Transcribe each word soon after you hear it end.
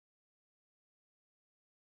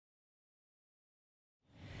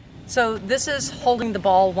So this is holding the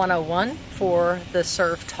ball 101 for the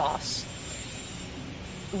serve toss.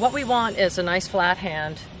 What we want is a nice flat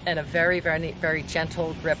hand and a very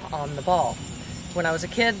gentle grip on the ball. When I was a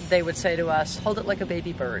kid, they would say to us, hold it like a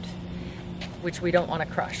baby bird, which we don't want to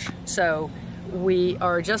crush. So we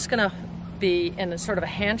are just going to be in a sort of a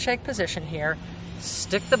handshake position here,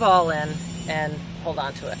 stick the ball in and hold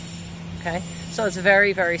on to it. Okay, so it's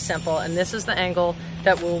very simple, and this is the angle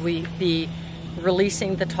that we'll be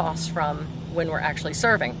releasing the toss from when we're actually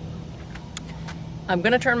serving. I'm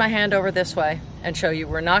going to turn my hand over this way and show you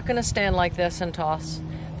we're not going to stand like this and toss,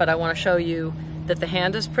 but I want to show you that the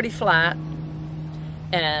hand is pretty flat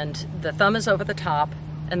and the thumb is over the top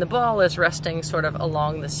and the ball is resting sort of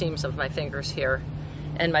along the seams of my fingers here,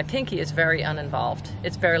 and my pinky is very uninvolved.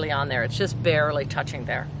 It's barely on there, it's just barely touching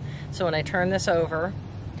there. So when I turn this over,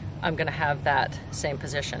 I'm going to have that same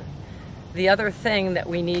position. The other thing that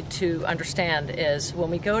we need to understand is when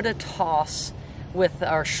we go to toss with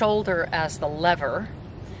our shoulder as the lever,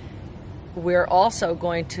 we're also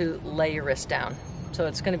going to lay your wrist down. So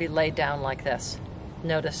it's going to be laid down like this.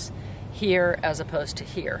 Notice here as opposed to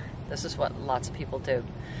here. This is what lots of people do.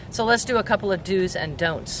 So let's do a couple of do's and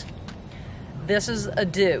don'ts. This is a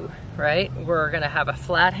do, right? We're going to have a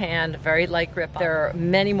flat hand, very light grip. There are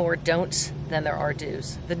many more don'ts than there are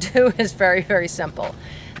do's. The do is very simple.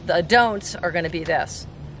 The don'ts are going to be this: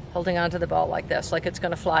 holding onto the ball like this, like it's going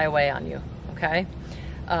to fly away on you, okay?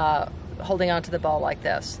 Holding onto the ball like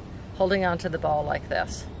this, holding onto the ball like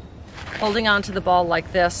this, holding onto the ball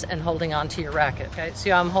like this, and holding onto your racket, okay? See,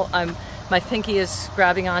 my pinky is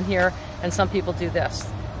grabbing on here, and some people do this.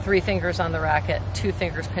 3 fingers on the racket, 2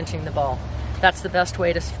 fingers pinching the ball. That's the best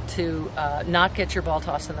way to not get your ball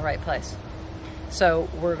toss in the right place. So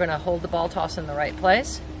we're going to hold the ball toss in the right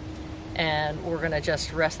place, and we're going to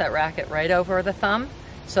just rest that racket right over the thumb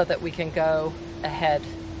so that we can go ahead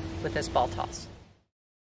with this ball toss.